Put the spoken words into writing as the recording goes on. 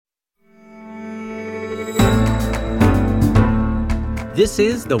This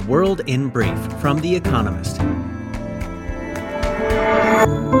is The World in Brief from The Economist.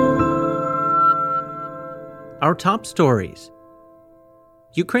 Our top stories.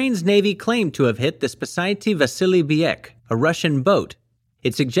 Ukraine's Navy claimed to have hit the Spasity Vasily Biek, a Russian boat.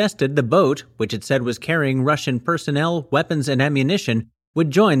 It suggested the boat, which it said was carrying Russian personnel, weapons, and ammunition,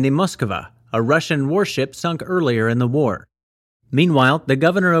 would join the Moskva, a Russian warship sunk earlier in the war. Meanwhile, the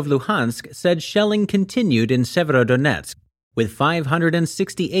governor of Luhansk said shelling continued in Severodonetsk, with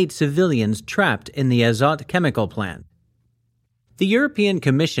 568 civilians trapped in the Azot chemical plant. The European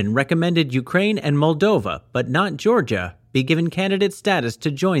Commission recommended Ukraine and Moldova, but not Georgia, be given candidate status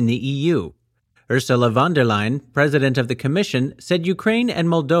to join the EU. Ursula von der Leyen, president of the Commission, said Ukraine and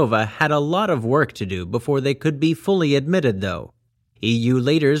Moldova had a lot of work to do before they could be fully admitted, though. EU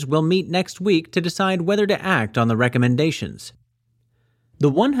leaders will meet next week to decide whether to act on the recommendations. The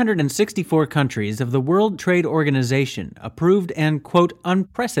 164 countries of the World Trade Organization approved an, quote,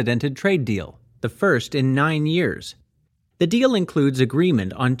 unprecedented trade deal, the first in 9 years. The deal includes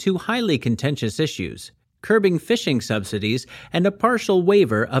agreement on two highly contentious issues, curbing fishing subsidies and a partial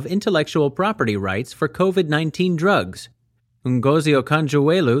waiver of intellectual property rights for COVID-19 drugs. Ngozi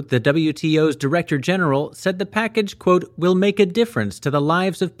Okonjo-Iweala, the WTO's Director General, said the package, quote, will make a difference to the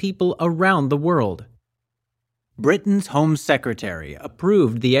lives of people around the world. Britain's Home Secretary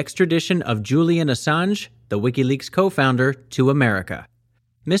approved the extradition of Julian Assange, the WikiLeaks co-founder, to America.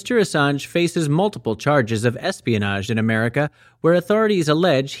 Mr. Assange faces multiple charges of espionage in America, where authorities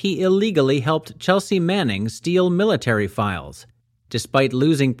allege he illegally helped Chelsea Manning steal military files. Despite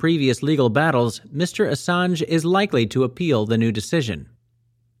losing previous legal battles, Mr. Assange is likely to appeal the new decision.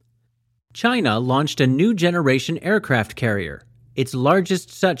 China launched a new generation aircraft carrier, its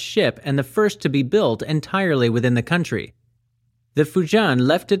largest such ship and the first to be built entirely within the country. The Fujian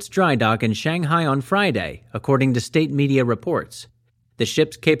left its dry dock in Shanghai on Friday, according to state media reports. The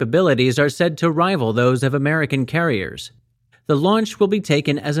ship's capabilities are said to rival those of American carriers. The launch will be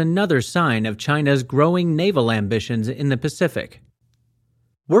taken as another sign of China's growing naval ambitions in the Pacific.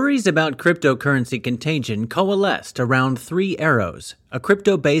 Worries about cryptocurrency contagion coalesced around Three Arrows, a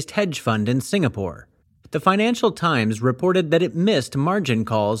crypto-based hedge fund in Singapore. The Financial Times reported that it missed margin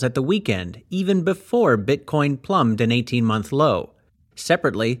calls at the weekend, even before Bitcoin plumbed an 18-month low.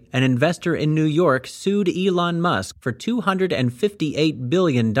 Separately, an investor in New York sued Elon Musk for $258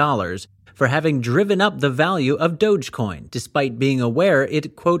 billion for having driven up the value of Dogecoin, despite being aware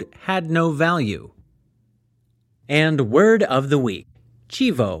it, quote, had no value. And word of the week,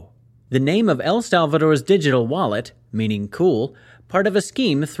 Chivo, the name of El Salvador's digital wallet, meaning cool, part of a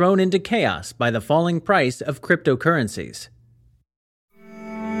scheme thrown into chaos by the falling price of cryptocurrencies.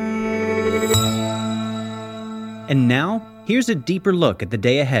 And now, here's a deeper look at the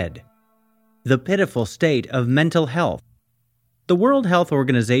day ahead. The pitiful state of mental health. The World Health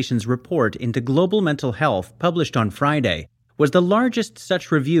Organization's report into global mental health, published on Friday, was the largest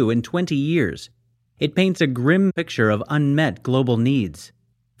such review in 20 years. It paints a grim picture of unmet global needs.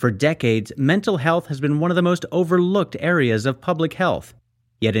 For decades, mental health has been one of the most overlooked areas of public health.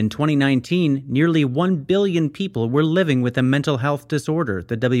 Yet in 2019, nearly 1 billion people were living with a mental health disorder,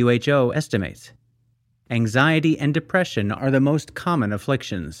 the WHO estimates. Anxiety and depression are the most common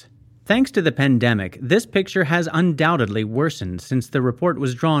afflictions. Thanks to the pandemic, this picture has undoubtedly worsened since the report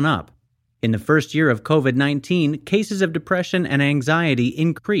was drawn up. In the first year of COVID-19, cases of depression and anxiety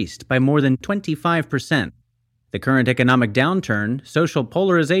increased by more than 25%. The current economic downturn, social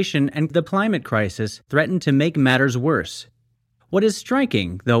polarization, and the climate crisis threaten to make matters worse. What is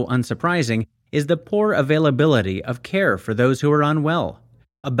striking, though unsurprising, is the poor availability of care for those who are unwell.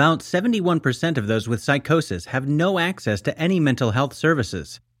 About 71% of those with psychosis have no access to any mental health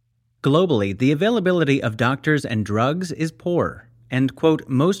services. Globally, the availability of doctors and drugs is poor, and, quote,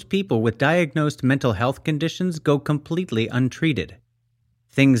 most people with diagnosed mental health conditions go completely untreated.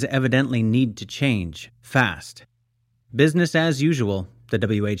 Things evidently need to change, fast. Business as usual, the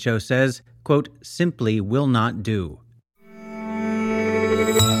WHO says, quote, simply will not do.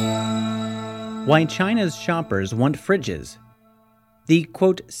 Why China's shoppers want fridges. The,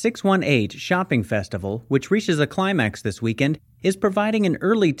 quote, 618 shopping festival, which reaches a climax this weekend, is providing an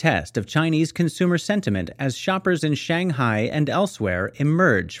early test of Chinese consumer sentiment as shoppers in Shanghai and elsewhere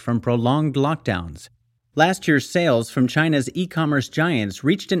emerge from prolonged lockdowns. Last year's sales from China's e-commerce giants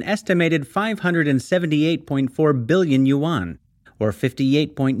reached an estimated 578.4 billion yuan, or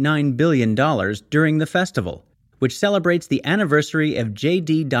 $58.9 billion during the festival, which celebrates the anniversary of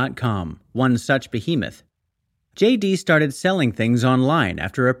JD.com, one such behemoth. JD started selling things online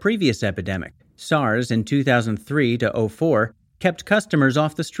after a previous epidemic. SARS in 2003 to 2004 kept customers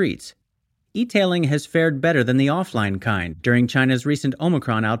off the streets. E-tailing has fared better than the offline kind during China's recent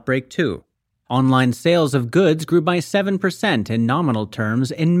Omicron outbreak too. Online sales of goods grew by 7% in nominal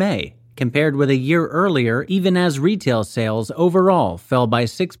terms in May, compared with a year earlier, even as retail sales overall fell by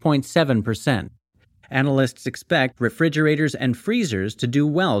 6.7%. Analysts expect refrigerators and freezers to do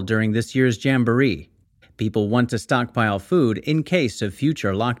well during this year's jamboree. People want to stockpile food in case of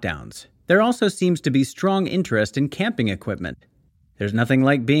future lockdowns. There also seems to be strong interest in camping equipment. There's nothing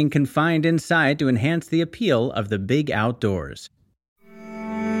like being confined inside to enhance the appeal of the big outdoors.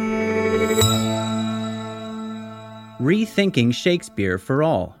 Rethinking Shakespeare for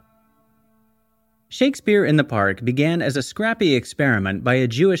All. Shakespeare in the Park began as a scrappy experiment by a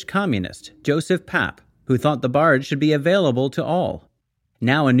Jewish communist, Joseph Papp, who thought the bard should be available to all.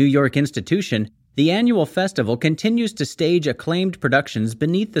 Now a New York institution, the annual festival continues to stage acclaimed productions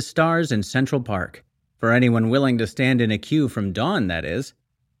beneath the stars in Central Park. For anyone willing to stand in a queue from dawn, that is.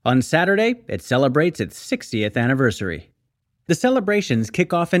 On Saturday, it celebrates its 60th anniversary. The celebrations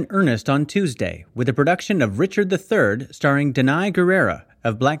kick off in earnest on Tuesday with a production of Richard III starring Danai Gurira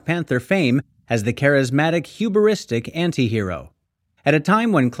of Black Panther fame as the charismatic, hubristic anti-hero. At a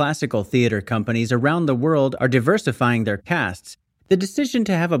time when classical theater companies around the world are diversifying their casts, the decision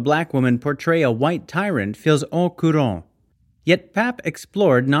to have a black woman portray a white tyrant feels au courant. Yet Papp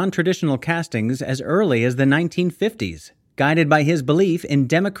explored non-traditional castings as early as the 1950s, guided by his belief in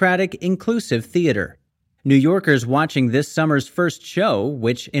democratic, inclusive theater. New Yorkers watching this summer's first show,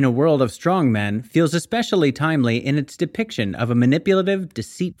 which, in a world of strongmen, feels especially timely in its depiction of a manipulative,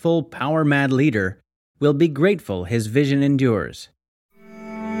 deceitful, power-mad leader, will be grateful his vision endures.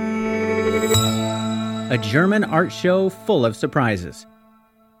 A German art show full of surprises.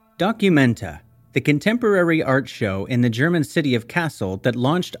 Documenta, the contemporary art show in the German city of Kassel that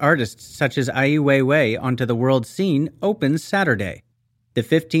launched artists such as Ai Weiwei onto the world scene, opens Saturday. The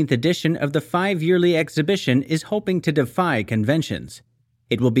 15th edition of the 5-yearly exhibition is hoping to defy conventions.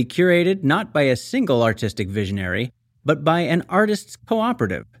 It will be curated not by a single artistic visionary, but by an artists'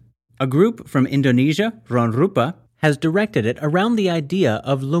 cooperative. A group from Indonesia, Ronrupa, has directed it around the idea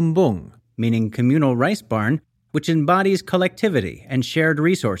of lumbung, meaning communal rice barn, which embodies collectivity and shared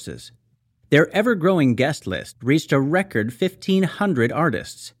resources. Their ever-growing guest list reached a record 1,500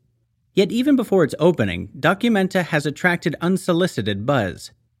 artists. Yet even before its opening, Documenta has attracted unsolicited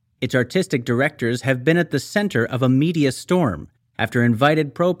buzz. Its artistic directors have been at the center of a media storm after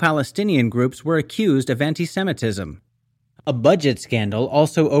invited pro-Palestinian groups were accused of anti-Semitism. A budget scandal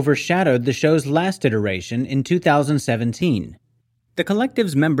also overshadowed the show's last iteration in 2017. The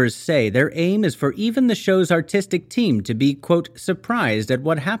collective's members say their aim is for even the show's artistic team to be, quote, surprised at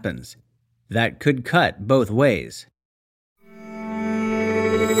what happens. That could cut both ways.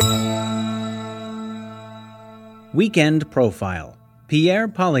 Weekend Profile. Pierre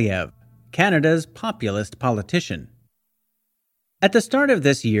Poilievre, Canada's populist politician. At the start of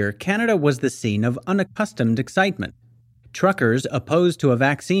this year, Canada was the scene of unaccustomed excitement. Truckers opposed to a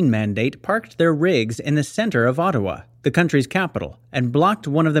vaccine mandate parked their rigs in the center of Ottawa, the country's capital, and blocked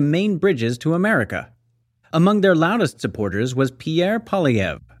one of the main bridges to America. Among their loudest supporters was Pierre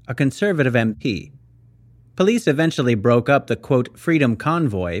Poilievre, a conservative MP. Police eventually broke up the, quote, freedom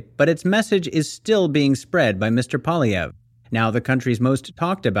convoy, but its message is still being spread by Mr. Poilievre, now the country's most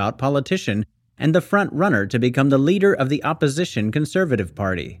talked-about politician and the front-runner to become the leader of the opposition Conservative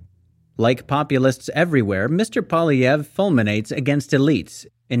Party. Like populists everywhere, Mr. Poilievre fulminates against elites,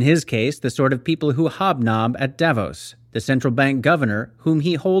 in his case the sort of people who hobnob at Davos, the central bank governor whom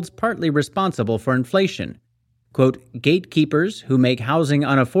he holds partly responsible for inflation, quote, gatekeepers who make housing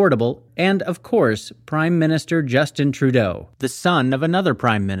unaffordable, and, of course, Prime Minister Justin Trudeau, the son of another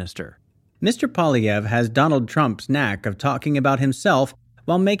prime minister. Mr. Poilievre has Donald Trump's knack of talking about himself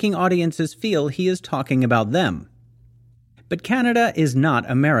while making audiences feel he is talking about them. But Canada is not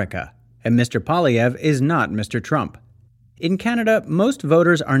America, and Mr. Poilievre is not Mr. Trump. In Canada, most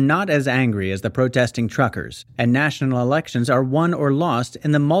voters are not as angry as the protesting truckers, and national elections are won or lost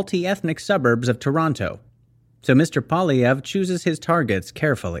in the multi-ethnic suburbs of Toronto. So Mr. Poilievre chooses his targets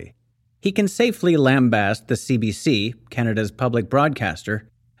carefully. He can safely lambast the CBC, Canada's public broadcaster,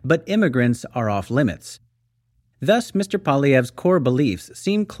 but immigrants are off limits. Thus, Mr. Poilievre's core beliefs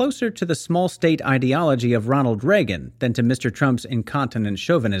seem closer to the small state ideology of Ronald Reagan than to Mr. Trump's incontinent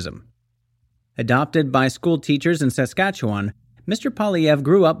chauvinism. Adopted by school teachers in Saskatchewan, Mr. Poilievre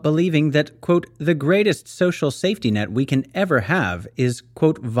grew up believing that, quote, the greatest social safety net we can ever have is,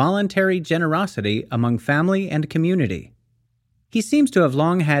 quote, voluntary generosity among family and community. He seems to have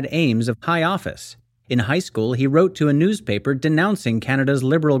long had aims of high office. In high school, he wrote to a newspaper denouncing Canada's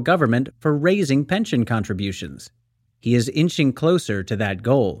Liberal government for raising pension contributions. He is inching closer to that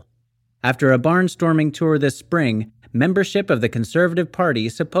goal. After a barnstorming tour this spring, membership of the Conservative Party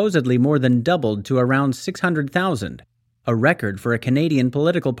supposedly more than doubled to around 600,000, a record for a Canadian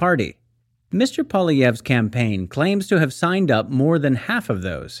political party. Mr. Poilievre's campaign claims to have signed up more than half of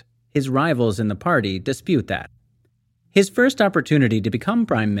those. His rivals in the party dispute that. His first opportunity to become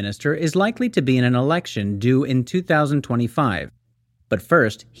Prime Minister is likely to be in an election due in 2025. But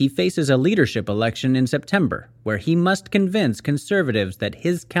first, he faces a leadership election in September, where he must convince Conservatives that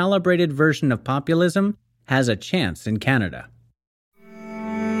his calibrated version of populism has a chance in Canada.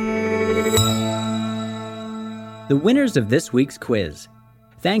 The winners of this week's quiz.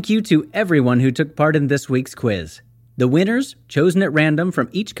 Thank you to everyone who took part in this week's quiz. The winners, chosen at random from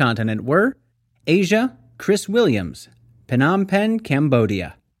each continent, were Asia, Chris Williams, Phnom Penh,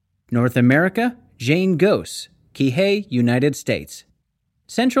 Cambodia; North America, Jane Gose, Kihei, United States;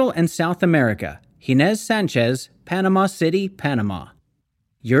 Central and South America, Inez Sanchez, Panama City, Panama;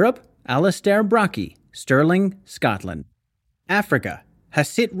 Europe, Alistair Brockie, Stirling, Scotland; Africa,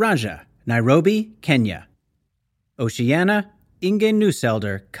 Hasit Raja, Nairobi, Kenya; Oceania, Inge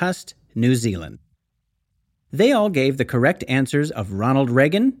Neuselder, Cust, New Zealand. They all gave the correct answers of Ronald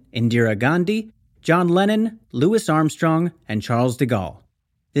Reagan, Indira Gandhi, John Lennon, Louis Armstrong, and Charles de Gaulle.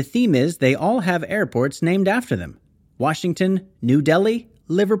 The theme is they all have airports named after them: Washington, New Delhi,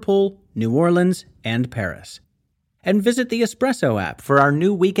 Liverpool, New Orleans, and Paris. And visit the Espresso app for our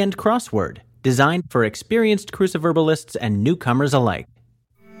new weekend crossword, designed for experienced cruciverbalists and newcomers alike.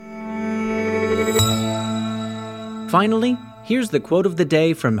 Finally, here's the quote of the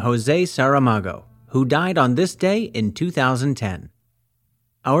day from Jose Saramago, who died on this day in 2010.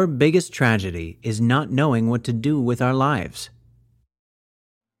 Our biggest tragedy is not knowing what to do with our lives.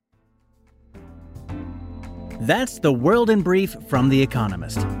 That's The World in Brief from The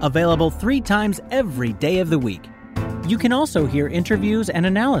Economist, available 3 times every day of the week. You can also hear interviews and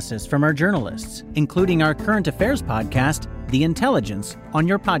analysis from our journalists, including our current affairs podcast, The Intelligence, on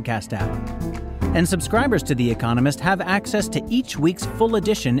your podcast app. And subscribers to The Economist have access to each week's full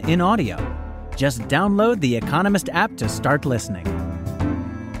edition in audio. Just download The Economist app to start listening.